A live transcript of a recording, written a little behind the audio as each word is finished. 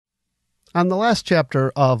On the last chapter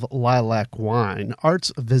of Lilac Wine,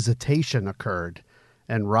 Art's visitation occurred,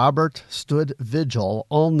 and Robert stood vigil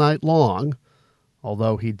all night long,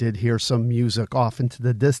 although he did hear some music off into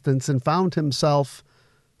the distance and found himself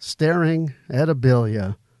staring at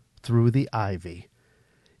Abelia through the ivy.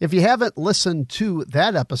 If you haven't listened to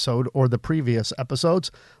that episode or the previous episodes,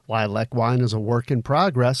 Lilac Wine is a work in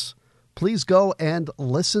progress. Please go and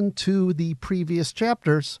listen to the previous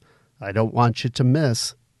chapters. I don't want you to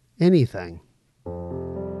miss anything.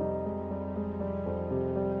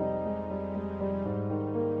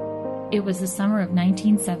 It was the summer of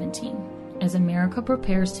 1917. As America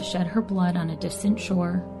prepares to shed her blood on a distant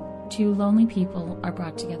shore, two lonely people are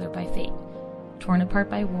brought together by fate, torn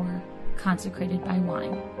apart by war, consecrated by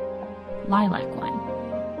wine. Lilac Wine.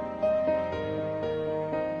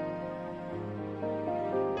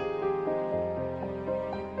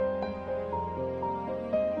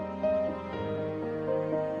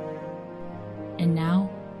 And now,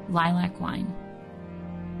 Lilac Wine.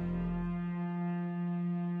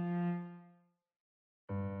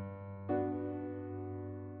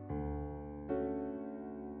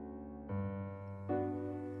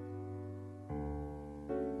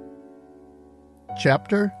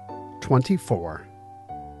 Chapter 24.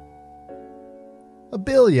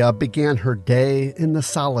 Abelia began her day in the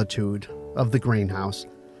solitude of the greenhouse.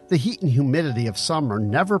 The heat and humidity of summer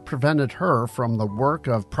never prevented her from the work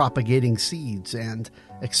of propagating seeds and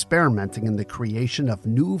experimenting in the creation of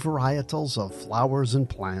new varietals of flowers and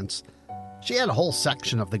plants. She had a whole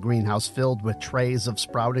section of the greenhouse filled with trays of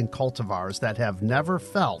sprouting cultivars that have never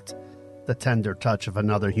felt the tender touch of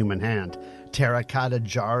another human hand, terracotta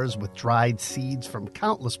jars with dried seeds from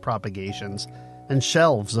countless propagations, and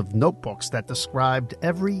shelves of notebooks that described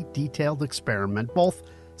every detailed experiment, both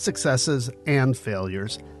successes and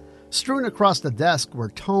failures. Strewn across the desk were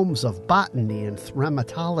tomes of botany and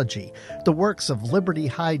thaumatology, the works of Liberty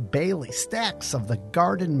Hyde Bailey, stacks of the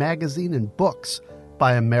Garden magazine, and books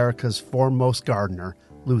by America's foremost gardener,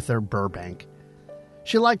 Luther Burbank.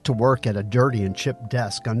 She liked to work at a dirty and chipped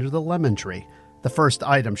desk under the lemon tree, the first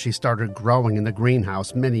item she started growing in the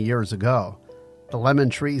greenhouse many years ago. The lemon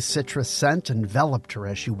tree's citrus scent enveloped her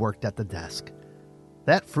as she worked at the desk.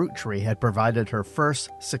 That fruit tree had provided her first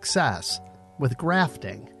success with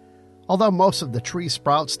grafting. Although most of the tree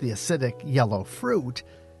sprouts the acidic yellow fruit,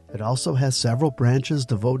 it also has several branches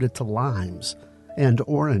devoted to limes and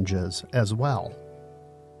oranges as well.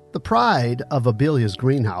 The pride of Abelia's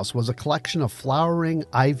greenhouse was a collection of flowering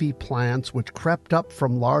ivy plants which crept up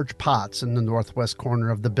from large pots in the northwest corner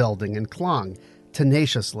of the building and clung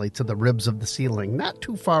tenaciously to the ribs of the ceiling, not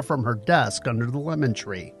too far from her desk under the lemon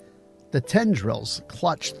tree. The tendrils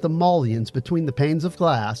clutched the mullions between the panes of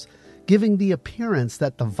glass, giving the appearance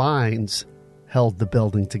that the vines held the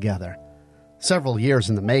building together. Several years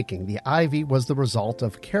in the making, the ivy was the result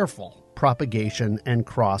of careful propagation and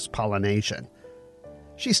cross-pollination.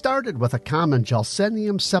 She started with a common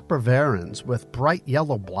Gelsemium sempervirens with bright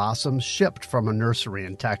yellow blossoms shipped from a nursery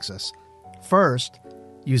in Texas. First,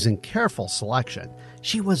 using careful selection,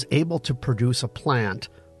 she was able to produce a plant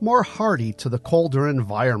more hardy to the colder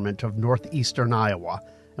environment of northeastern Iowa,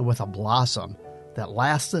 and with a blossom that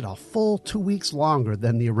lasted a full 2 weeks longer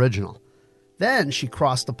than the original. Then she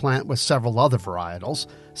crossed the plant with several other varietals,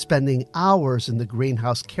 spending hours in the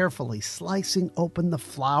greenhouse carefully slicing open the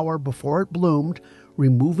flower before it bloomed,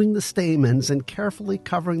 removing the stamens and carefully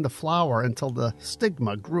covering the flower until the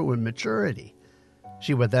stigma grew in maturity.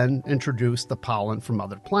 She would then introduce the pollen from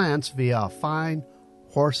other plants via a fine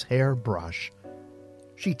horsehair brush.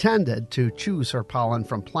 She tended to choose her pollen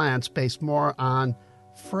from plants based more on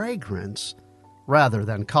fragrance rather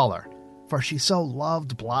than color, for she so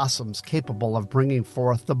loved blossoms capable of bringing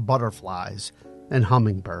forth the butterflies and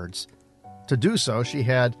hummingbirds. To do so, she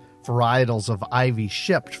had varietals of ivy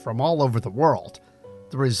shipped from all over the world.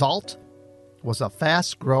 The result was a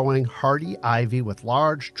fast-growing, hardy ivy with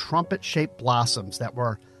large, trumpet-shaped blossoms that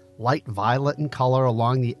were light violet in color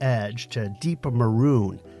along the edge to deep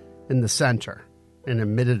maroon in the center, and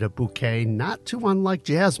emitted a bouquet not too unlike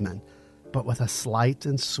jasmine, but with a slight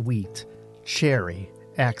and sweet cherry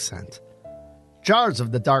accent. Jars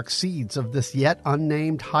of the dark seeds of this yet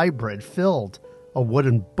unnamed hybrid filled a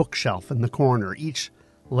wooden bookshelf in the corner, each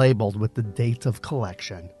labeled with the date of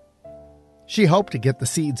collection. She hoped to get the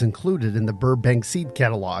seeds included in the Burbank seed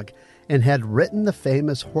catalog and had written the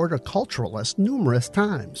famous horticulturalist numerous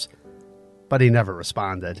times. But he never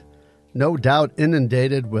responded. No doubt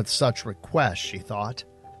inundated with such requests, she thought.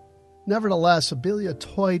 Nevertheless, Abelia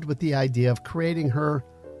toyed with the idea of creating her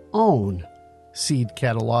own seed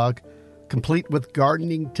catalog, complete with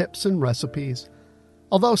gardening tips and recipes.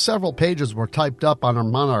 Although several pages were typed up on her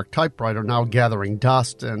Monarch typewriter now gathering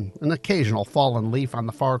dust and an occasional fallen leaf on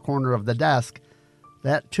the far corner of the desk,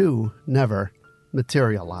 that too never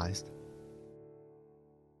materialized.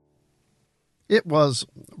 It was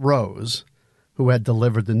Rose who had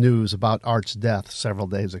delivered the news about Art's death several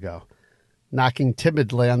days ago. Knocking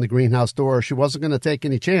timidly on the greenhouse door, she wasn't going to take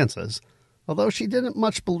any chances. Although she didn't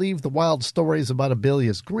much believe the wild stories about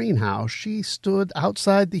Abelia's greenhouse, she stood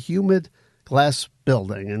outside the humid glass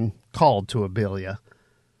building and called to Abelia.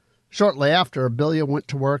 Shortly after, Abelia went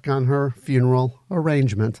to work on her funeral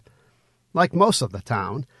arrangement. Like most of the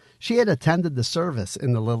town, she had attended the service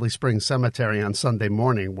in the Lily Springs Cemetery on Sunday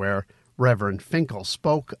morning, where Reverend Finkel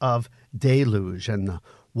spoke of deluge and the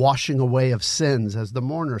washing away of sins as the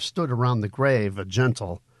mourners stood around the grave, a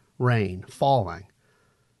gentle rain falling.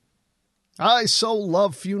 "I so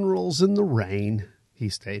love funerals in the rain," he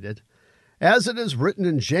stated. "As it is written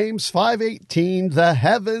in James 5:18, the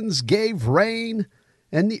heavens gave rain,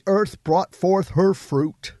 and the earth brought forth her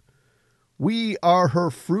fruit. We are her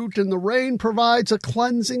fruit, and the rain provides a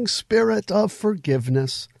cleansing spirit of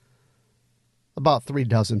forgiveness." About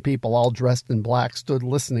 36 people, all dressed in black, stood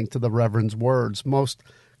listening to the Reverend's words, most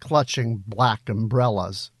clutching black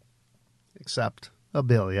umbrellas, except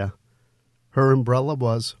Abelia. Her umbrella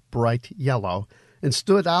was bright yellow and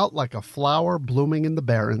stood out like a flower blooming in the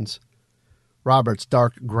barrens. Robert's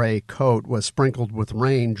dark gray coat was sprinkled with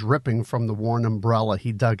rain dripping from the worn umbrella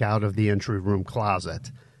he dug out of the entry room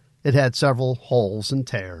closet. It had several holes and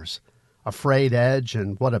tears, a frayed edge,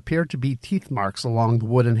 and what appeared to be teeth marks along the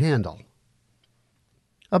wooden handle.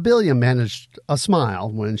 Abelia managed a smile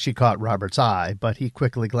when she caught Robert's eye, but he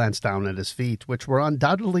quickly glanced down at his feet, which were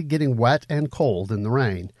undoubtedly getting wet and cold in the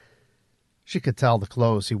rain. She could tell the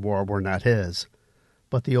clothes he wore were not his,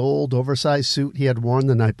 but the old oversized suit he had worn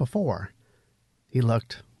the night before. He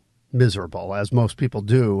looked miserable, as most people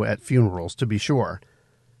do at funerals, to be sure.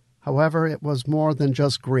 However, it was more than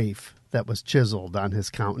just grief that was chiseled on his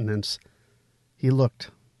countenance. He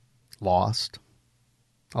looked lost,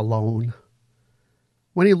 alone.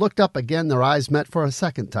 When he looked up again, their eyes met for a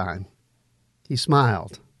second time. He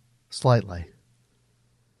smiled, slightly.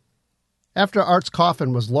 After Art's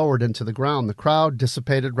coffin was lowered into the ground, the crowd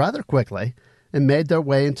dissipated rather quickly and made their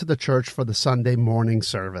way into the church for the Sunday morning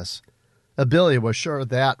service. Abelia was sure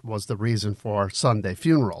that was the reason for Sunday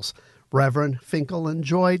funerals. Reverend Finkel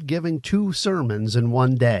enjoyed giving 2 sermons in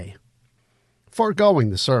one day. Foregoing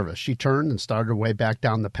the service, she turned and started her way back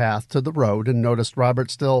down the path to the road and noticed Robert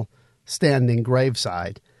still standing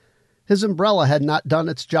graveside. His umbrella had not done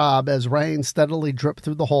its job as rain steadily dripped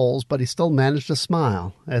through the holes, but he still managed to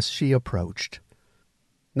smile as she approached.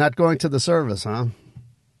 "Not going to the service, huh?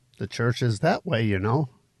 The church is that way, you know,"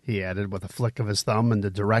 he added with a flick of his thumb in the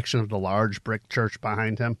direction of the large brick church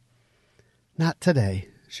behind him. "Not today,"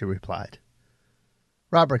 she replied.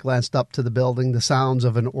 Robert glanced up to the building. The sounds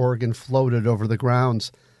of an organ floated over the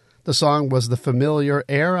grounds. The song was the familiar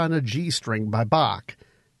Air on a G-string by Bach.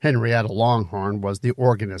 Henrietta Longhorn was the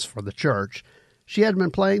organist for the church. She had been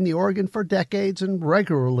playing the organ for decades and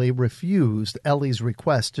regularly refused Ellie's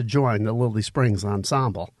request to join the Lily Springs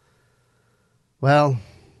ensemble. "Well,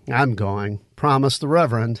 I'm going," promised the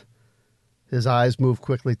Reverend. His eyes moved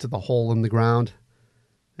quickly to the hole in the ground.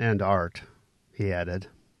 "And Art," he added.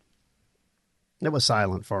 It was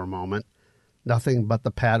silent for a moment, nothing but the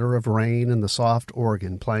patter of rain and the soft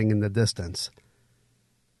organ playing in the distance.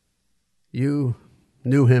 "You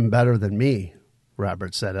knew him better than me,"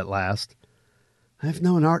 Robert said at last. "I've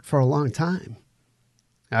known Art for a long time."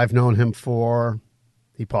 "I've known him for—"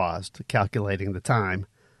 He paused, calculating the time.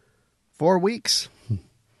 4 weeks.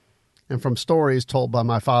 And from stories told by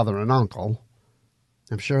my father and uncle.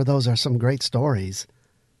 I'm sure those are some great stories.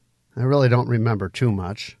 I really don't remember too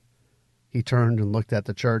much." He turned and looked at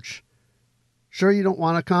the church. "Sure you don't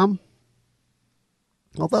want to come?"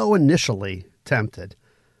 Although initially tempted,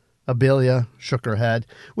 Abelia shook her head.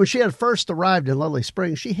 When she had first arrived in Lily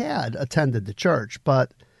Springs, she had attended the church,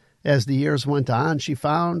 but as the years went on, she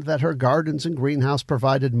found that her gardens and greenhouse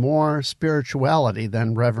provided more spirituality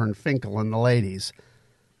than Reverend Finkel and the ladies.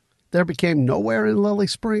 There became nowhere in Lily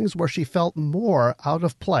Springs where she felt more out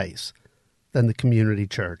of place than the community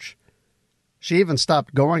church. She even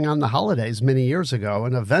stopped going on the holidays many years ago,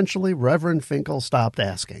 and eventually Reverend Finkel stopped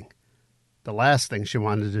asking. The last thing she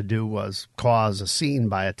wanted to do was cause a scene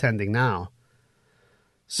by attending now.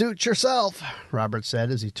 "Suit yourself," Robert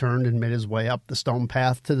said as he turned and made his way up the stone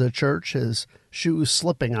path to the church, his shoes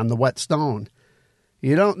slipping on the wet stone.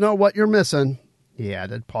 "You don't know what you're missing," he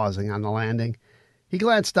added, pausing on the landing. He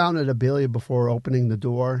glanced down at Abelia before opening the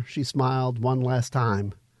door. She smiled one last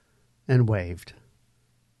time and waved.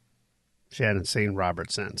 She hadn't seen Robert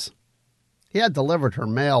since. He had delivered her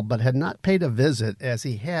mail, but had not paid a visit as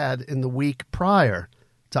he had in the week prior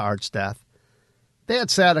to Art's death. They had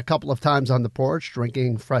sat a couple of times on the porch,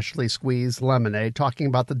 drinking freshly squeezed lemonade, talking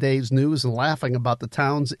about the day's news and laughing about the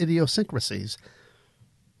town's idiosyncrasies.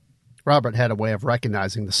 Robert had a way of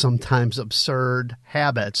recognizing the sometimes absurd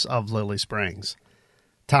habits of Lily Springs.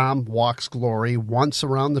 Tom walks Glory once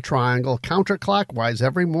around the triangle counterclockwise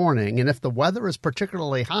every morning, and if the weather is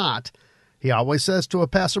particularly hot, he always says to a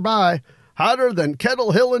passerby, "Hotter than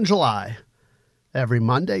Kettle Hill in July." Every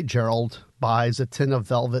Monday, Gerald buys a tin of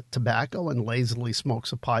velvet tobacco and lazily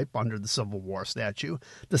smokes a pipe under the Civil War statue,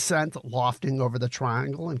 the scent lofting over the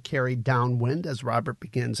triangle and carried downwind as Robert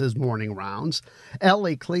begins his morning rounds.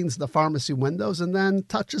 Ellie cleans the pharmacy windows and then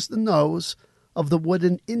touches the nose of the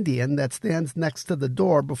wooden Indian that stands next to the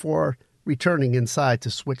door before returning inside to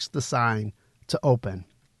switch the sign to open.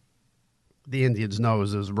 The Indian's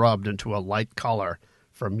nose is rubbed into a light color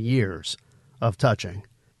from years of touching.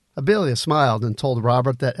 Abelia smiled and told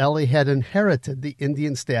Robert that Ellie had inherited the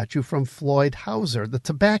Indian statue from Floyd Hauser, the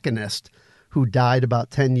tobacconist, who died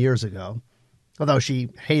about 10 years ago. Although she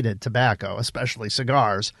hated tobacco, especially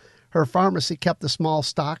cigars, her pharmacy kept a small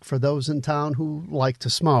stock for those in town who liked to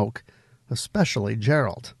smoke, especially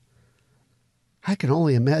Gerald. "I can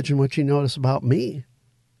only imagine what you notice about me,"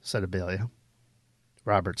 said Abelia.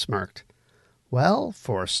 Robert smirked. "Well,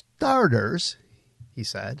 for starters," he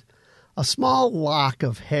said, "a small lock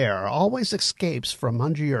of hair always escapes from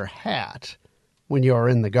under your hat when you are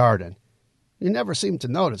in the garden. You never seem to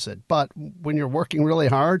notice it, but when you're working really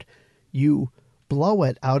hard, you blow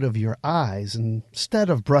it out of your eyes instead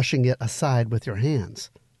of brushing it aside with your hands."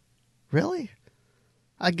 "Really?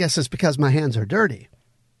 I guess it's because my hands are dirty."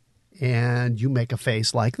 "And you make a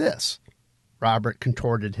face like this." Robert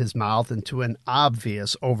contorted his mouth into an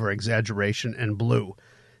obvious over-exaggeration in blue,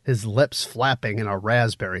 his lips flapping in a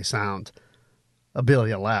raspberry sound.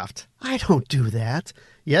 Abelia laughed. "I don't do that."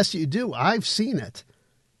 "Yes, you do. I've seen it."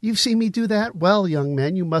 "You've seen me do that? Well, young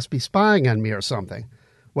man, you must be spying on me or something."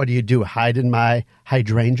 "What do, hide in my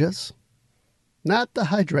hydrangeas?" "Not the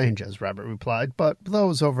hydrangeas," Robert replied, "but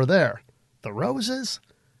those over there." "The roses?"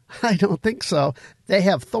 "I don't think so. They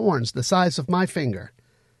have thorns the size of my finger."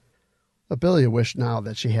 Abelia wished now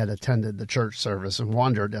that she had attended the church service and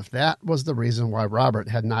wondered if that was the reason why Robert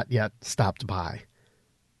had not yet stopped by.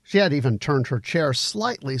 She had even turned her chair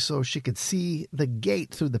slightly so she could see the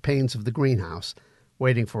gate through the panes of the greenhouse,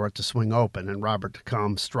 waiting for it to swing open and Robert to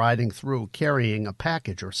come striding through carrying a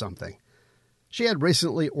package or something. She had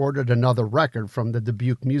recently ordered another record from the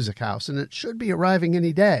Dubuque Music House, and it should be arriving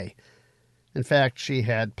any day. In fact, she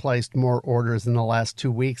had placed more orders in the last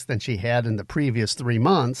 2 weeks than she had in the previous 3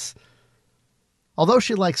 months. Although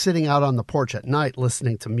she liked sitting out on the porch at night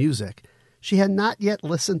listening to music, she had not yet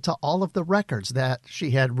listened to all of the records that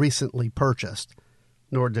she had recently purchased,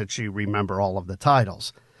 nor did she remember all of the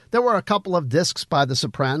titles. There were a couple of discs by the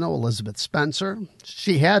soprano Elizabeth Spencer.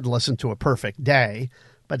 She had listened to A Perfect Day,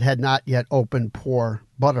 but had not yet opened Poor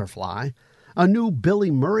Butterfly. A new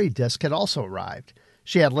Billy Murray disc had also arrived.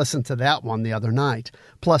 She had listened to that one the other night,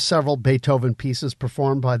 plus several Beethoven pieces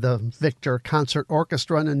performed by the Victor Concert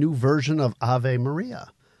Orchestra and a new version of Ave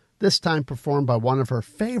Maria, this time performed by one of her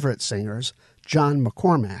favorite singers, John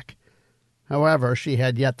McCormack. However, she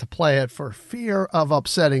had yet to play it for fear of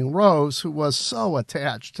upsetting Rose, who was so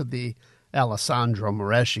attached to the Alessandro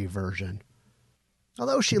Moreschi version.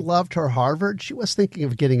 Although she loved her Harvard, she was thinking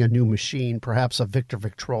of getting a new machine, perhaps a Victor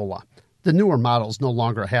Victrola. The newer models no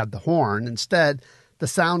longer had the horn. Instead, the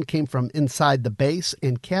sound came from inside the bass,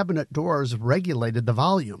 and cabinet doors regulated the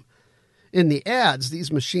volume. In the ads,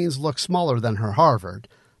 these machines looked smaller than her Harvard,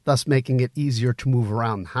 thus making it easier to move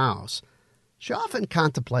around the house. She often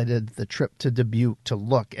contemplated the trip to Dubuque to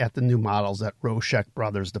look at the new models at Roshek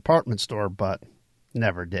Brothers department store, but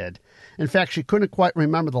never did. In fact, she couldn't quite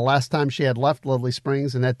remember the last time she had left Lily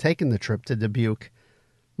Springs and had taken the trip to Dubuque.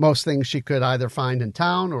 Most things she could either find in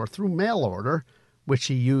town or through mail order, which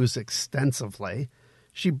she used extensively.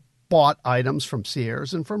 She bought items from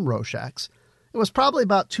Sears and from Roshek's. It was probably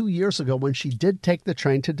about 2 years ago when she did take the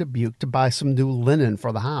train to Dubuque to buy some new linen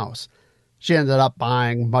for the house. She ended up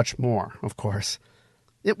buying much more, of course.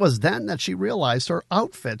 It was then that she realized her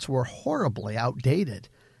outfits were horribly outdated.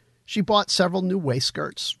 She bought several new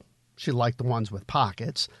waistskirts. She liked the ones with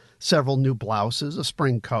pockets. Several new blouses, a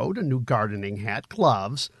spring coat, a new gardening hat,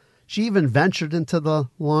 gloves. She even ventured into the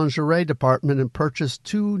lingerie department and purchased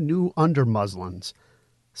 2 new undermuslins.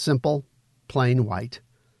 Simple, plain white.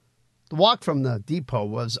 The walk from the depot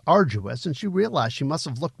was arduous, and she realized she must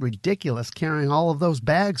have looked ridiculous carrying all of those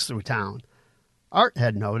bags through town. Art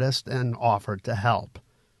had noticed and offered to help.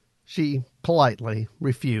 She politely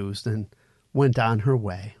refused and went on her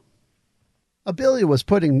way. Abelia was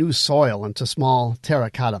putting new soil into small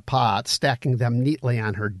terracotta pots, stacking them neatly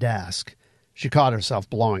on her desk. She caught herself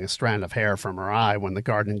blowing a strand of hair from her eye when the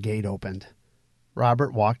garden gate opened.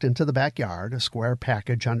 Robert walked into the backyard, a square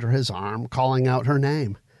package under his arm, calling out her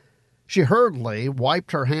name. She hurriedly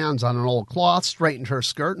wiped her hands on an old cloth, straightened her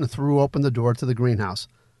skirt, and threw open the door to the greenhouse.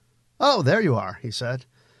 "Oh, there you are," he said.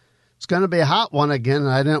 "It's going to be a hot one again, and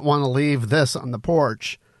I didn't want to leave this on the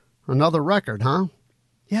porch. Another record, huh?"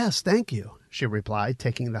 "Yes, thank you," she replied,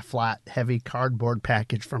 taking the flat, heavy cardboard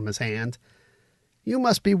package from his hand. "You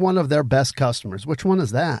must be one of their best customers. Which one is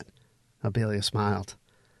that?" Abelia smiled.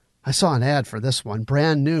 "I saw an ad for this one,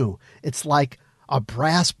 brand new. It's like a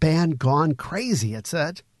brass band gone crazy," it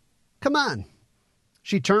said. "Come on."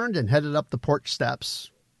 She turned and headed up the porch steps,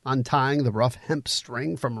 untying the rough hemp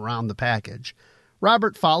string from around the package.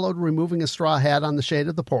 Robert followed, removing a straw hat on the shade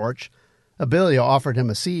of the porch. Abelia offered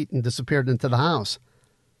him a seat and disappeared into the house.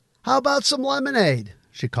 "How about some lemonade?"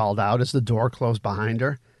 she called out as the door closed behind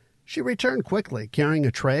her. She returned quickly, carrying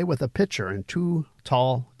a tray with a pitcher and 2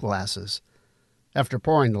 tall glasses. After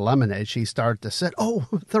pouring the lemonade, she started to sit. "Oh,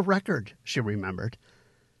 the record," she remembered.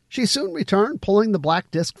 She soon returned, pulling the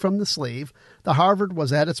black disc from the sleeve. The Harvard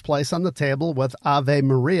was at its place on the table with Ave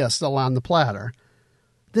Maria still on the platter.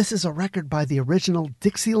 "This is a record by the original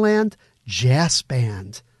Dixieland Jazz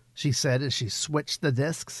Band," she said as she switched the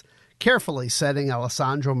discs, carefully setting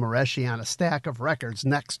Alessandro Moreschi on a stack of records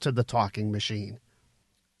next to the talking machine.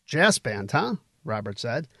 "Jazz band, huh?" Robert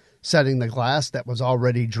said, setting the glass that was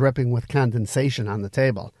already dripping with condensation on the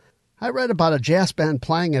table. "I read about a jazz band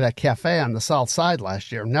playing at a cafe on the south side last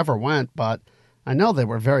year. Never went, but I know they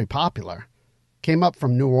were very popular. Came up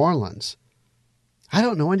from New Orleans." "I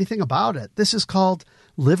don't know anything about it. This is called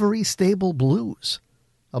Livery Stable Blues."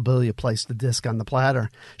 Abelia placed the disc on the platter.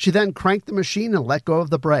 She then cranked the machine and let go of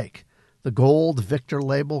the brake, the gold Victor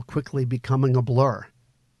label quickly becoming a blur.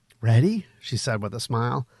 "Ready?" she said with a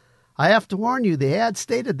smile. "I have to warn you, the ad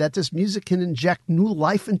stated that this music can inject new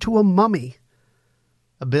life into a mummy."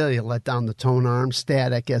 Abelia let down the tone arm,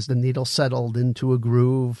 static as the needle settled into a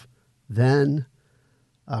groove. Then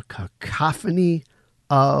a cacophony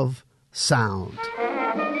of sound.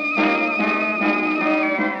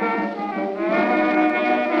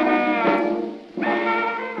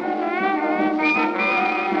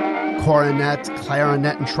 Cornet,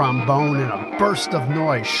 clarinet, and trombone in a burst of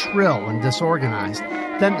noise, shrill and disorganized.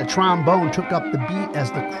 Then the trombone took up the beat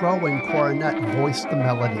as the crowing cornet voiced the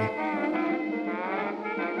melody.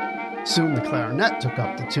 Soon the clarinet took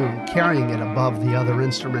up the tune, carrying it above the other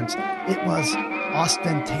instruments. It was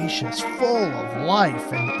ostentatious, full of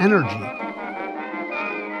life and energy.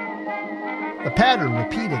 The pattern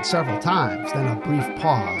repeated several times, then a brief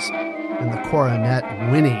pause, and the cornet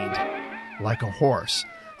whinnied like a horse,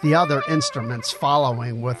 the other instruments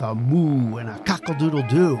following with a moo and a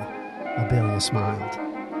cockle-doodle-doo. Abelia smiled.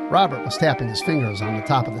 Robert was tapping his fingers on the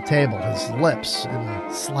top of the table, his lips in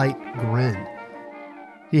a slight grin.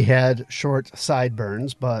 He had short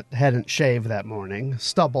sideburns, but hadn't shaved that morning.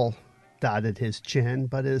 Stubble dotted his chin,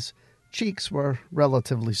 but his cheeks were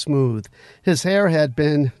relatively smooth. His hair had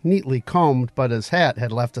been neatly combed, but his hat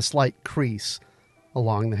had left a slight crease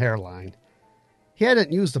along the hairline. He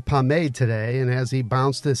hadn't used a pomade today, and as he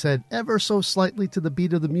bounced his head ever so slightly to the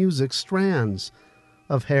beat of the music, strands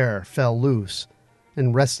of hair fell loose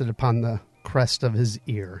and rested upon the crest of his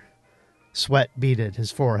ear. Sweat beaded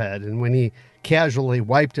his forehead, and when he casually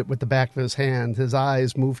wiped it with the back of his hand, his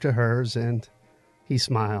eyes moved to hers, and he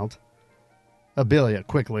smiled. Abelia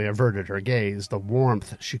quickly averted her gaze, the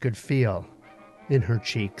warmth she could feel in her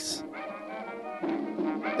cheeks.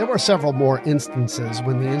 There were several more instances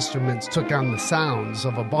when the instruments took on the sounds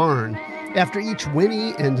of a barn. After each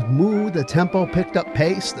whinny and moo, the tempo picked up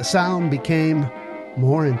pace, the sound became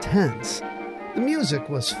more intense. The music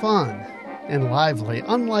was fun and lively,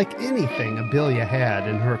 unlike anything Abelia had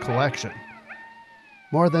in her collection.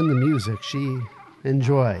 More than the music, she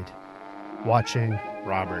enjoyed watching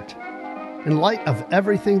Robert. In light of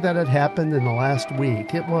everything that had happened in the last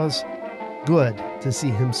week, it was good to see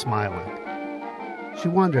him smiling. She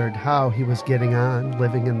wondered how he was getting on,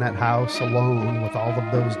 living in that house alone with all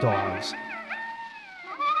of those dogs.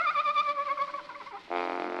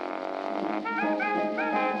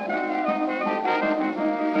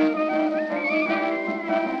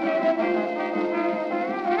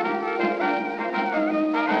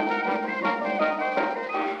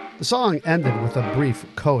 The song ended with a brief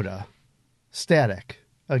coda. Static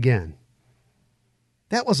again.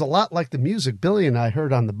 "That was a lot like the music Billy and I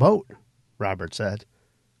heard on the boat," Robert said.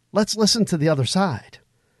 "Let's listen to the other side."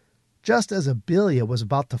 Just as Abelia was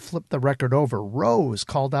about to flip the record over, Rose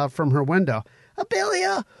called out from her window,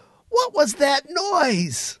 "Abelia, what was that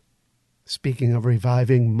noise?" "Speaking of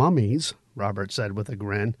reviving mummies," Robert said with a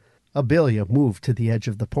grin. Abelia moved to the edge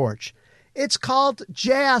of the porch. "It's called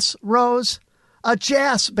jazz, Rose. A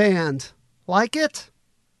jazz band. Like it?"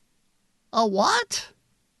 "A what?"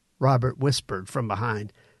 Robert whispered from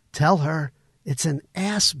behind. "Tell her it's an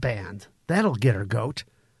ass band. That'll get her, goat."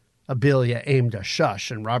 Abelia aimed a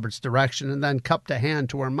shush in Robert's direction and then cupped a hand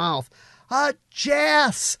to her mouth. "A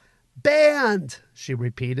jazz band," she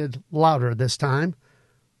repeated, louder this time.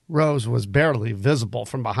 Rose was barely visible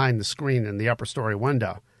from behind the screen in the upper-story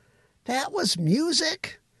window. "That was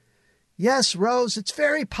music?" "Yes, Rose, it's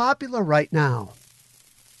very popular right now."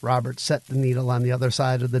 Robert set the needle on the other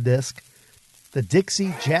side of the disc. The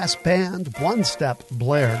Dixie Jazz Band one-step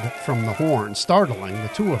blared from the horn, startling the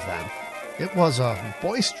two of them. It was a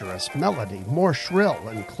boisterous melody, more shrill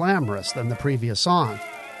and clamorous than the previous song.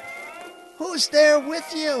 "Who's there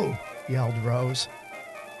with you?" yelled Rose.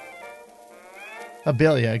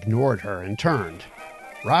 Abelia ignored her and turned.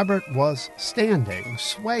 Robert was standing,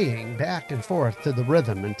 swaying back and forth to the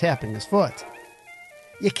rhythm and tapping his foot.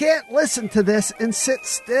 "You can't listen to this and sit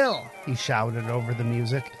still," he shouted over the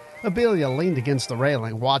music. Abelia leaned against the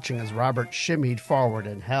railing, watching as Robert shimmied forward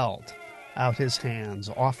and held out his hands,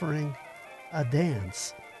 offering a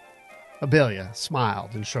dance. Abelia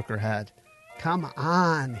smiled and shook her head. "Come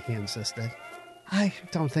on," he insisted. "I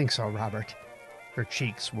don't think so, Robert." Her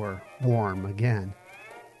cheeks were warm again.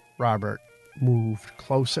 Robert moved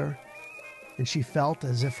closer, and she felt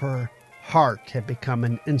as if her heart had become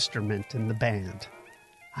an instrument in the band.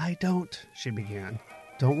 "I don't," she began.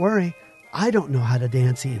 "Don't worry, I don't know how to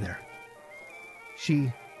dance either."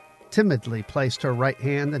 She timidly placed her right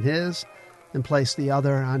hand in his and placed the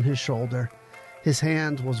other on his shoulder. His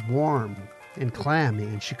hand was warm and clammy,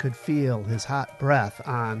 and she could feel his hot breath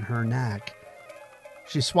on her neck.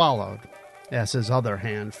 She swallowed as his other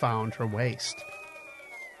hand found her waist.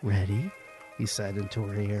 "Ready?" he said into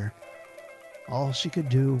her ear. All she could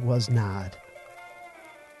do was nod.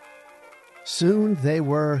 Soon they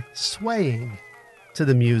were swaying to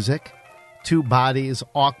the music, two bodies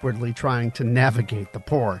awkwardly trying to navigate the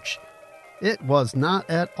porch. It was not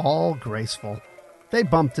at all graceful. They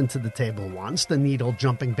bumped into the table once, the needle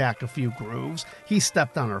jumping back a few grooves. He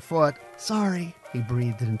stepped on her foot. "Sorry," he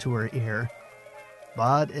breathed into her ear.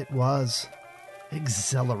 But it was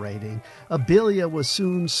exhilarating. Abelia was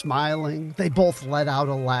soon smiling. They both let out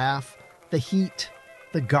a laugh. The heat,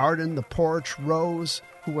 the garden, the porch, Rose,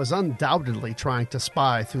 who was undoubtedly trying to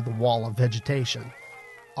spy through the wall of vegetation,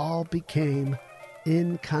 all became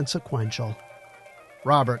inconsequential.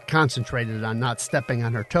 Robert concentrated on not stepping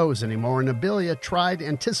on her toes anymore, and Abelia tried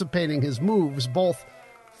anticipating his moves, both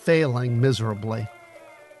failing miserably.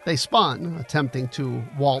 They spun, attempting to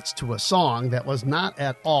waltz to a song that was not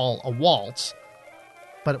at all a waltz,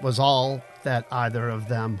 but it was all that either of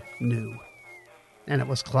them knew. And it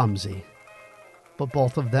was clumsy. But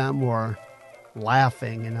both of them were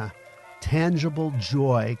laughing, and a tangible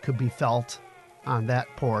joy could be felt on that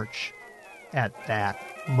porch at that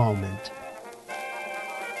moment.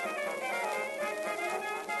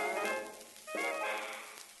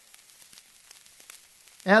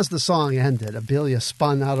 As the song ended, Abelia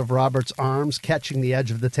spun out of Robert's arms, catching the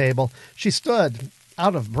edge of the table. She stood,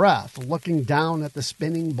 out of breath, looking down at the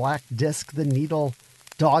spinning black disc, the needle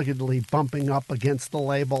doggedly bumping up against the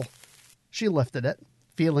label. She lifted it,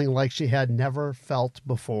 feeling like she had never felt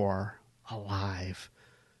before. Alive.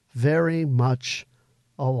 Very much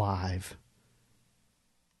alive.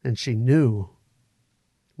 And she knew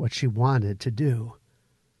what she wanted to do.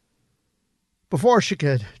 Before she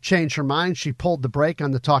could change her mind, she pulled the brake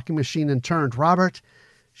on the talking machine and turned. "Robert,"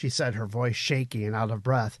 she said, her voice shaky and out of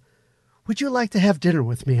breath, "would you like to have dinner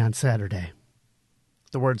with me on Saturday?"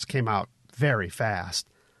 The words came out very fast.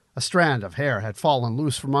 A strand of hair had fallen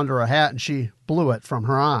loose from under her hat, and she blew it from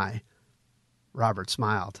her eye. Robert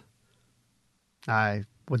smiled. "I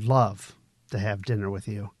would love to have dinner with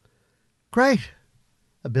you." "Great,"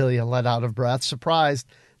 Abelia let out of breath, surprised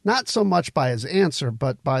not so much by his answer,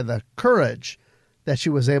 but by the courage that she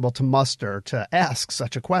was able to muster to ask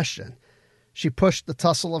such a question. She pushed the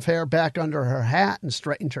tussle of hair back under her hat and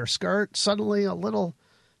straightened her skirt, suddenly a little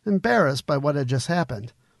embarrassed by what had just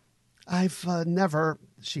happened. "I've never,"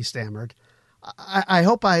 she stammered. I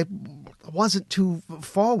hope I wasn't too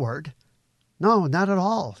forward." "No, not at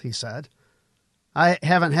all," he said. "I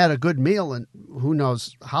haven't had a good meal in who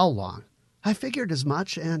knows how long." "I figured as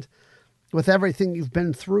much, and with everything you've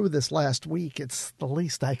been through this last week, it's the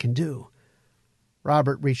least I can do."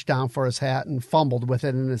 Robert reached down for his hat and fumbled with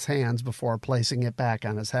it in his hands before placing it back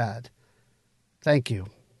on his head. "Thank you,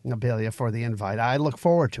 Abelia, for the invite. I look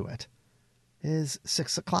forward to it. Is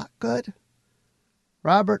 6 o'clock good?"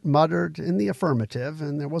 Robert muttered in the affirmative,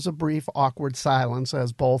 and there was a brief, awkward silence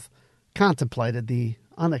as both contemplated the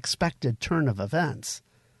unexpected turn of events.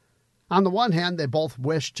 On the one hand, they both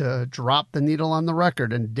wished to drop the needle on the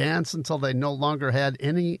record and dance until they no longer had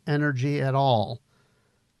any energy at all.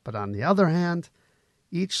 But on the other hand,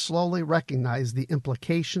 each slowly recognized the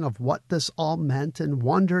implication of what this all meant and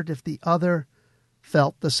wondered if the other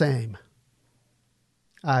felt the same.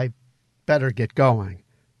 "I better get going,"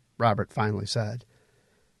 Robert finally said.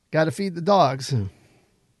 "Got to feed the dogs."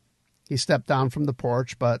 He stepped down from the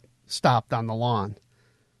porch, but stopped on the lawn.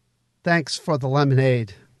 "Thanks for the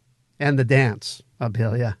lemonade and the dance,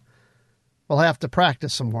 Abelia. We'll have to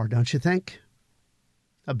practice some more, don't you think?"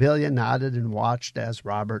 Abelia nodded and watched as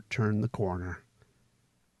Robert turned the corner.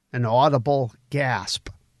 An audible gasp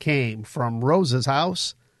came from Rose's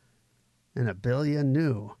house, and Abelia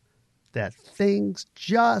knew that things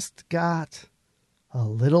just got a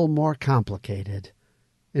little more complicated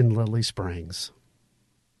in Lily Springs.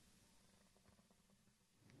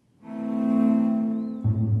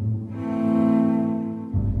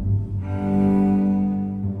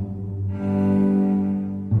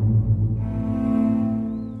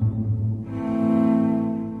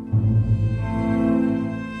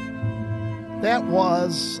 That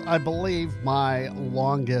was, I believe, my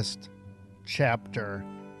longest chapter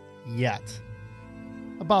yet.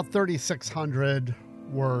 About 3,600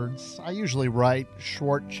 words. I usually write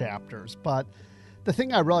short chapters, but the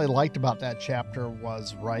thing I really liked about that chapter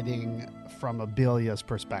was writing from Abelia's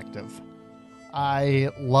perspective.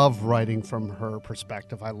 I love writing from her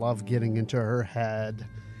perspective. I love getting into her head.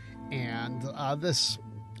 And this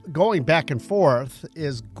going back and forth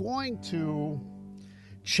is going to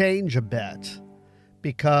change a bit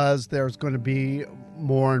because there's going to be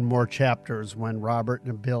more and more chapters when Robert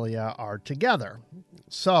and Abelia are together.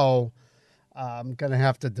 So I'm going to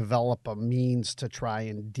have to develop a means to try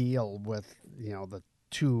and deal with, the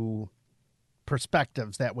two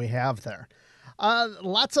perspectives that we have there.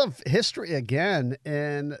 Lots of history again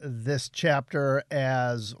in this chapter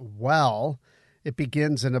as well. It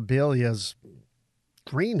begins in Abelia's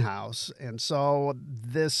greenhouse. And so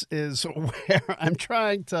this is where I'm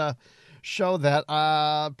trying to show that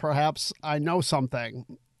perhaps I know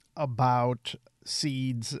something about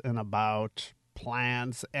seeds and about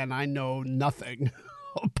plants, and I know nothing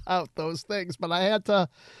about those things. But I had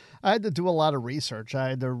to do a lot of research. I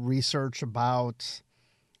had to research about,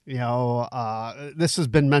 this has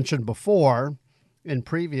been mentioned before in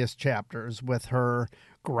previous chapters with her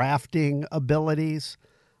grafting abilities.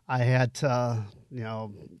 I had to,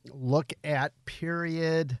 look at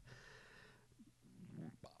period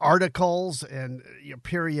articles and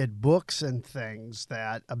period books and things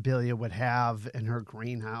that Abelia would have in her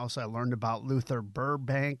greenhouse. I learned about Luther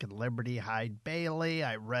Burbank and Liberty Hyde Bailey.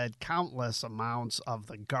 I read countless amounts of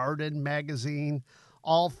the Garden magazine,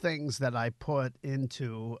 all things that I put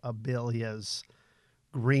into Abelia's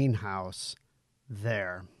greenhouse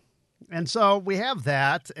there. And so we have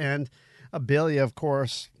that, and Abelia, of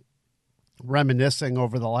course, reminiscing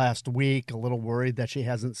over the last week, a little worried that she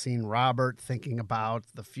hasn't seen Robert, thinking about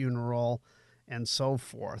the funeral and so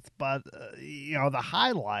forth. But, the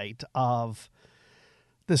highlight of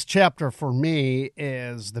this chapter for me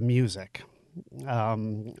is the music.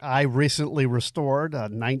 I recently restored a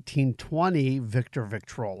 1920 Victor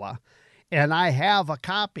Victrola, and I have a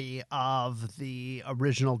copy of the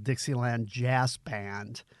original Dixieland Jazz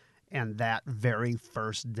Band and that very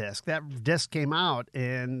first disc. That disc came out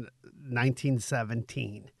in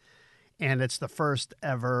 1917, and it's the first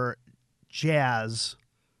ever jazz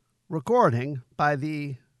recording by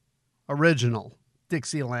the original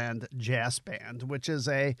Dixieland Jazz Band, which is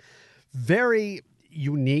a very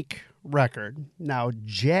unique record. Now,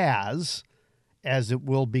 jazz, as it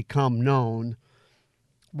will become known,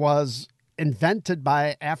 was invented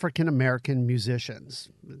by African-American musicians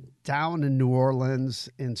down in New Orleans,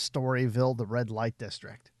 in Storyville, the red light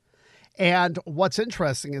district. And what's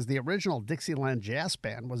interesting is the original Dixieland Jazz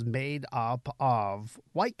Band was made up of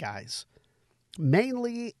white guys,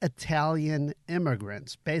 mainly Italian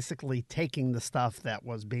immigrants, basically taking the stuff that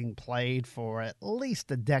was being played for at least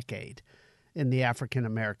a decade in the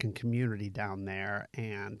African-American community down there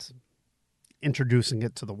and introducing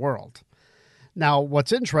it to the world. Now,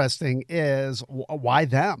 what's interesting is why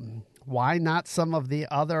them? Why not some of the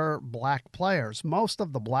other black players? Most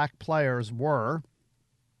of the black players were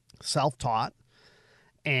self-taught,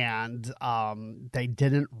 and they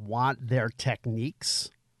didn't want their techniques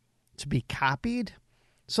to be copied,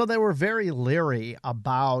 so they were very leery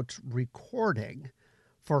about recording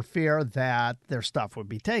for fear that their stuff would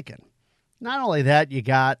be taken. Not only that, you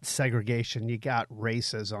got segregation, you got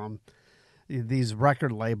racism. These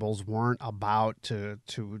record labels weren't about to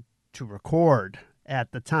record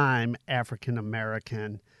at the time African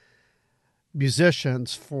American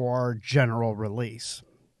musicians for general release.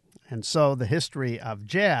 And so the history of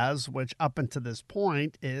jazz, which up until this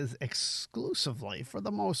point is exclusively, for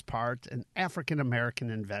the most part, an African American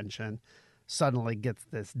invention, suddenly gets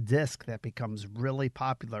this disc that becomes really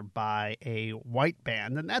popular by a white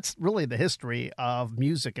band. And that's really the history of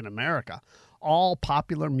music in America. All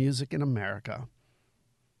popular music in America,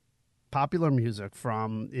 popular music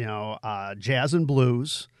from, jazz and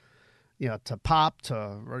blues, to pop,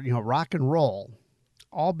 to, rock and roll,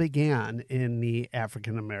 all began in the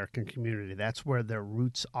African American community. That's where their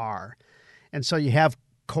roots are. And so you have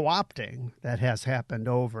co-opting that has happened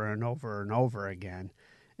over and over and over again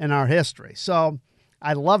in our history. So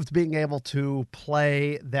I loved being able to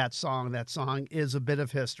play that song. That song is a bit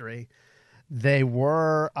of history. They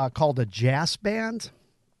were called a jazz band,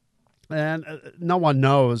 and no one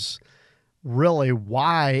knows really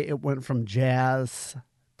why it went from jazz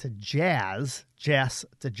to jazz.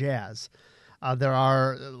 There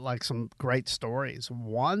are some great stories.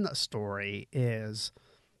 One story is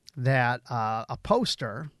that a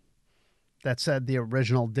poster that said the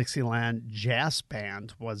original Dixieland Jazz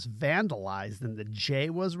Band was vandalized and the J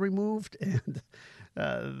was removed, and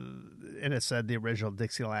it said the original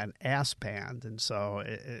Dixieland Ass Band, and so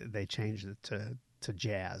they changed it to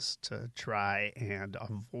jazz to try and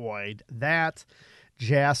avoid that.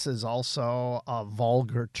 Jazz is also a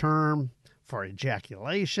vulgar term for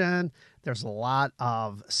ejaculation. There's a lot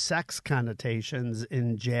of sex connotations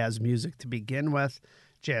in jazz music to begin with.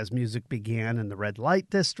 Jazz music began in the red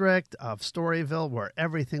light district of Storyville, where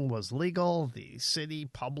everything was legal. The city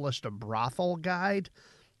published a brothel guide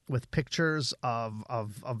with pictures of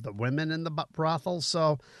the women in the brothels.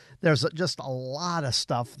 So there's just a lot of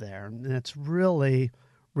stuff there, and it's really,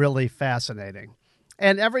 really fascinating.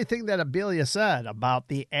 And everything that Abelia said about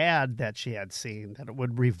the ad that she had seen, that it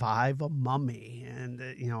would revive a mummy, and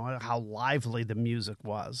how lively the music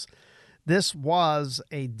was. This was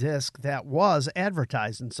a disc that was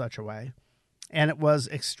advertised in such a way, and it was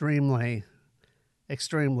extremely,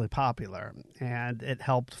 extremely popular. And it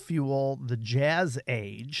helped fuel the jazz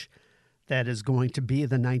age that is going to be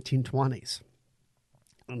the 1920s.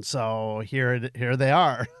 And so here they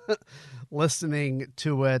are, listening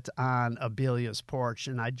to it on Abelia's porch.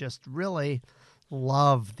 And I just really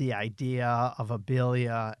love the idea of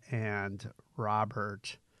Abelia and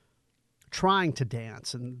Robert trying to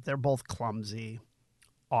dance. And they're both clumsy,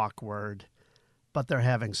 awkward, but they're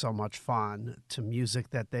having so much fun to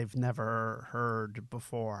music that they've never heard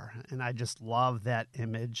before. And I just love that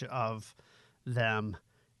image of them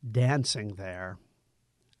dancing there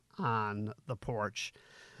on the porch.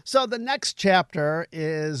 So the next chapter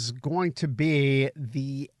is going to be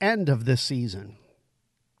the end of this season.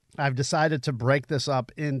 I've decided to break this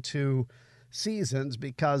up into seasons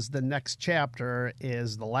because the next chapter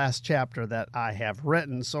is the last chapter that I have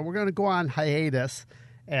written. So we're going to go on hiatus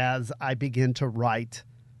as I begin to write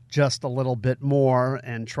just a little bit more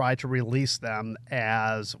and try to release them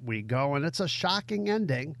as we go. And it's a shocking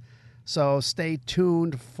ending, so stay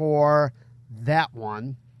tuned for that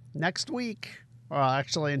one. Next week,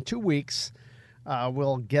 actually in 2 weeks,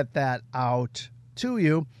 we'll get that out to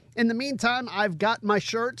you. In the meantime, I've got my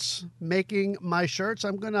shirts, making my shirts.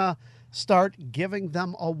 I'm going to start giving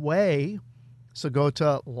them away. So go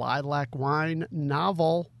to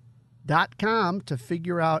lilacwinenovel.com to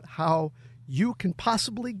figure out how you can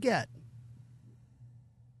possibly get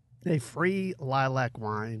a free Lilac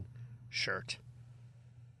Wine shirt.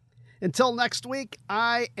 Until next week,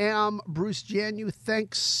 I am Bruce Janu.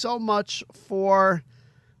 Thanks so much for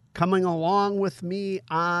coming along with me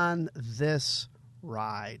on this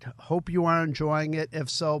ride. Hope you are enjoying it. If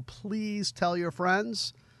so, please tell your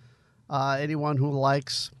friends, anyone who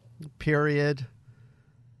likes period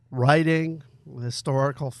writing,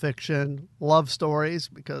 historical fiction, love stories,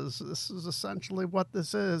 because this is essentially what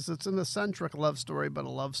this is. It's an eccentric love story, but a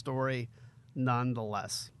love story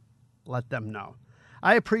nonetheless. Let them know.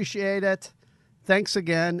 I appreciate it. Thanks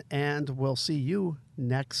again, and we'll see you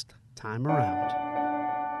next time around.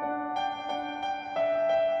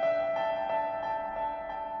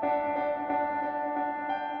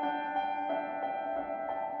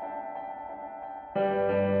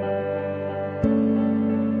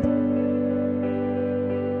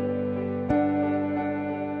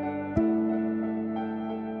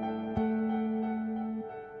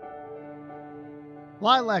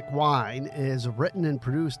 Lilac Wine is written and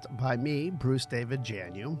produced by me, Bruce David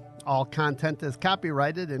Janu. All content is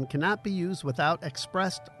copyrighted and cannot be used without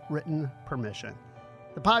expressed written permission.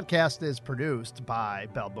 The podcast is produced by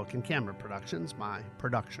Bell Book and Camera Productions, my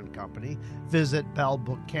production company. Visit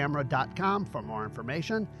bellbookcamera.com for more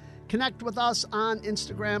information. Connect with us on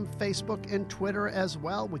Instagram, Facebook, and Twitter as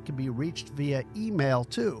well. We can be reached via email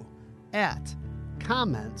too at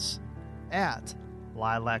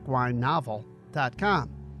comments@lilacwinenovel.com.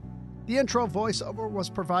 The intro voiceover was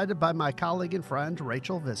provided by my colleague and friend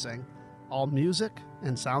Rachel Vissing. All music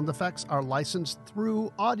and sound effects are licensed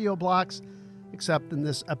through AudioBlocks, except in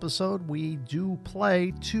this episode we do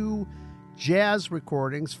play 2 jazz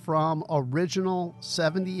recordings from original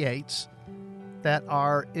 78s that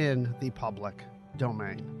are in the public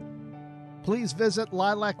domain. Please visit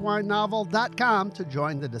lilacwinenovel.com to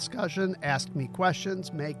join the discussion, ask me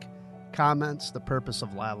questions, make comments. The purpose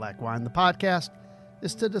of Lilac Wine, the podcast,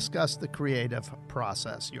 is to discuss the creative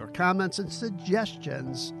process. Your comments and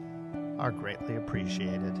suggestions are greatly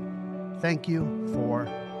appreciated. Thank you for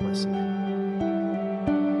listening.